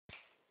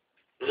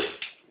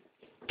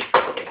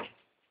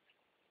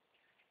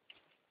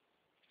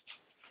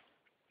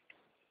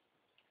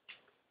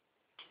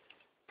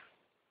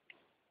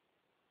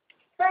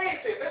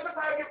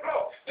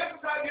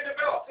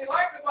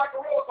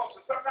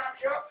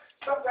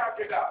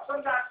you down.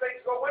 Sometimes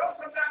things go well,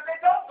 sometimes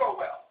they don't go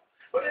well.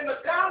 But in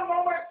the down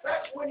moments,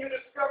 that's when you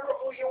discover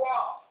who you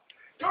are.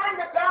 During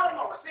the down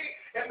moments, see,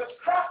 in the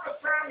prosperous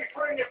time, you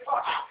put it in your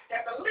pocket.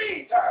 In the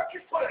lean times,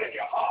 you put it in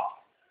your heart.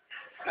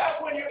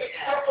 That's when you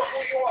discover who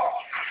you are.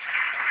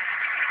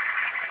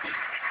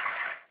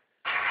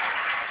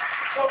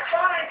 So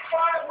find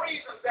 5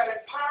 reasons that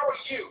empower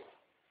you.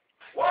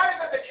 Why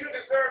is it that you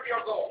deserve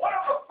your goal? What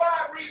are the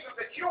 5 reasons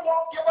that you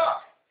won't give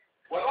up?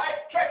 When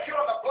life catches you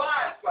on the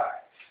blind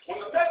side,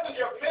 when the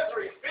messenger of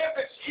misery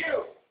visits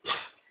you,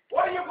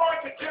 what are you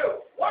going to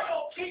do? What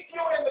will keep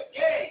you in the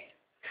game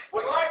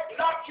when life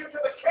knocks you to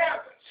the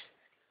canvas?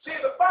 See,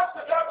 the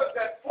Buster Douglas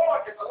that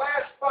fought in the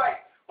last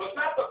fight was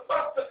not the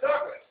Buster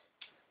Douglas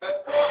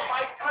that fought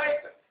Mike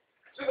Tyson.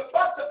 See, the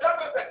Buster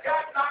Douglas that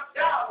got knocked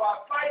down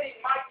while fighting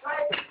Mike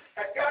Tyson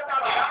had gotten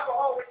out of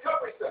alcohol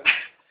recovery center.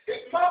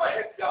 His mother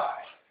had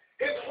died.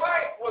 His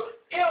wife was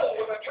ill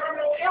with a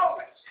terminal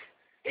illness.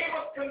 He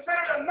was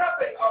considered a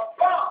nothing, a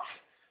bum.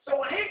 So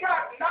when he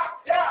got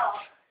knocked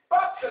down,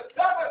 Buster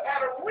Douglas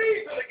had a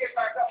reason to get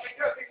back up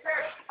because he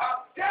said,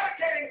 I'm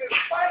dedicating this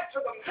fight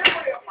to the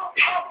memory of my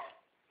mama.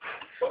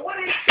 But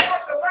when he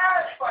fought the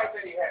last fight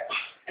that he had,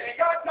 and he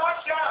got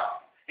knocked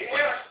down, he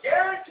had a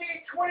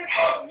guaranteed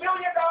 $24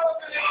 million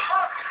in his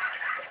pocket.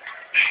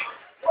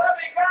 Whether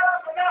he got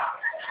up or not,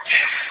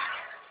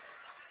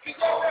 he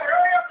said,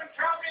 hurry up and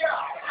count me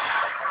out.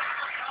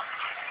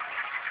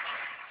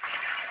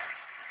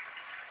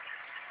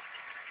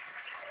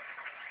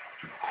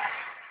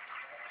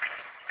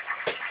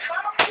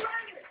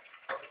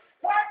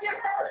 Why get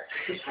hurt?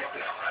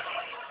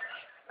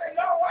 Say,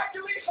 no, why'd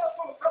you eat so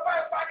food?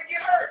 Somebody's about to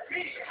get hurt.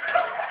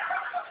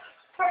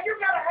 So you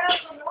got to have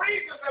some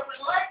reasons that when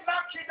life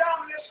knocks you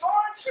down, and it's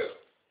going to.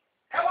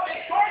 And when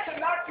it's going to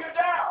knock you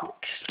down,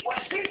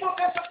 when people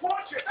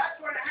disappoint you, that's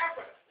going to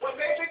happen. When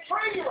they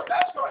betray you,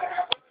 that's going to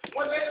happen.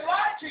 When they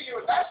lie to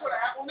you, that's going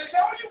to happen. When they say,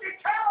 oh, you can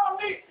count on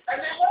me,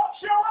 and they won't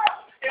show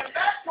up, and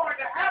that's going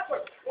to happen.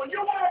 When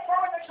you want to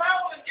throw in the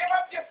towel and give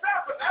up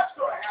yourself, and that's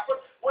going to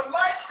happen. When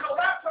life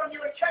collapses on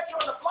you and catch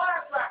you on the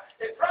blind side,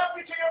 it drops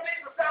you to your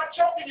knees and start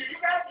choking you. You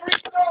got to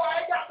breathe? No,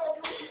 I ain't got no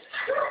breathe.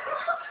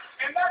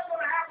 And that's going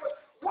to happen.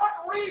 What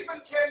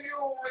reason can you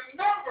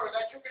remember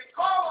that you can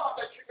call on,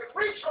 that you can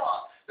reach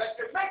on, that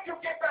can make you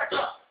get back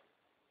up?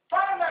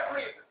 Find that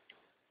reason.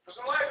 Because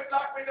when life had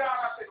knocked me down,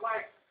 I said,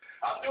 life,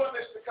 I'm doing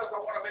this because I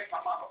want to make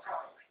my mama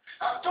proud of me.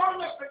 I'm doing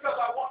this because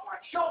I want my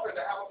children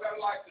to have a better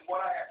life than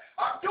what I had.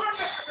 I'm doing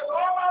this because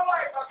all my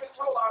life I've been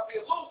told I'd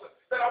be a loser,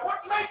 that I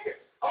wouldn't make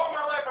it. All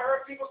my life I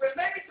heard people say,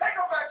 maybe take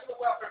them back to the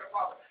welfare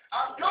department.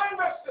 I'm doing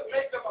this to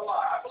make them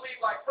alive. I believe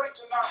like Frank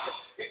Sinatra.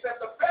 He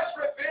said the best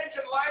revenge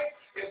in life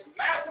is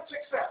massive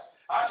success.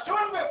 I'm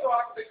doing this so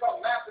I can become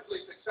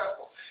massively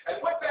successful.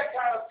 And with that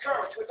kind of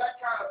courage, with that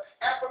kind of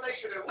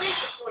affirmation and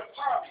reason to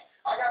empower me,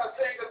 I got to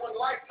say that when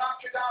life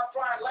knocks you down,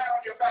 try and land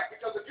on your back,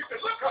 because if you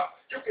can look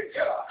up, you can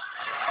get up.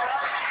 All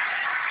right?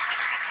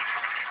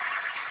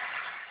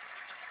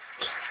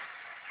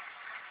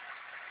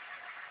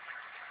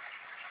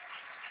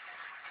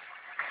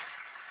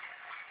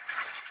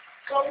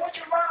 So when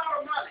you run out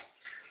of money,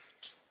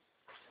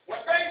 when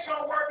things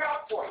don't work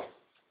out for you,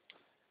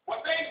 when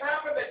things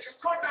happen that you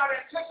could not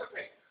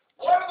anticipate,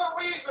 what are the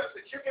reasons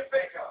that you can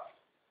think of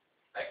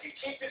that can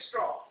keep you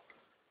strong,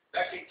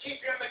 that can keep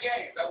you in the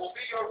game, that will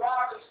be your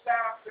rod and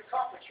staff to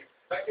comfort you,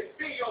 that can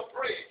be your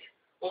bridge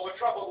over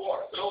troubled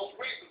waters? Those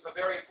reasons are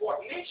very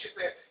important. Nietzsche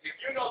said, if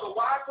you know the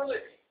why for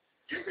living,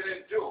 you can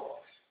endure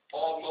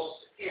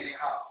almost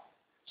anyhow.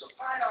 So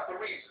find out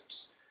the reasons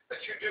that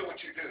you do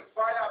what you do.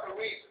 Find out the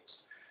reasons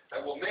that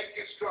will make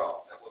you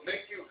strong, that will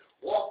make you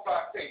walk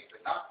by faith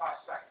and not by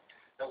sight,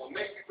 that will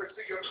make you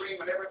pursue your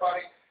dream when everybody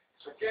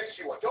is against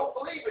you or don't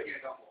believe in you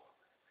no more.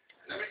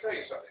 And let me tell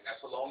you something, that's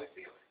a lonely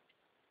feeling.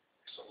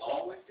 It's a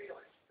lonely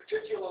feeling,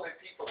 particularly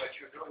people that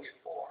you're doing it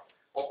for,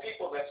 or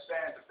people that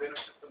stand to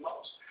benefit the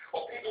most,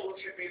 or people who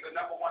should be the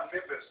 #1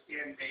 members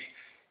in the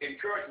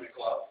encouragement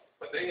club,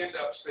 but they end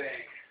up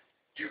saying,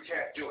 you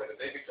can't do it, and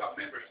they become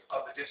members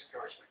of the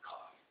discouragement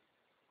club.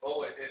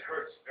 Oh, it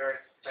hurts very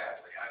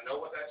badly. I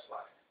know what that's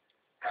like.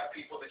 Have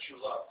people that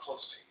you love close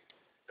to you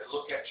that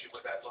look at you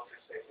with that look and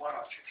say, why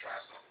don't you try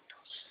something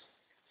else?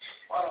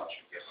 Why don't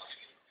you give up?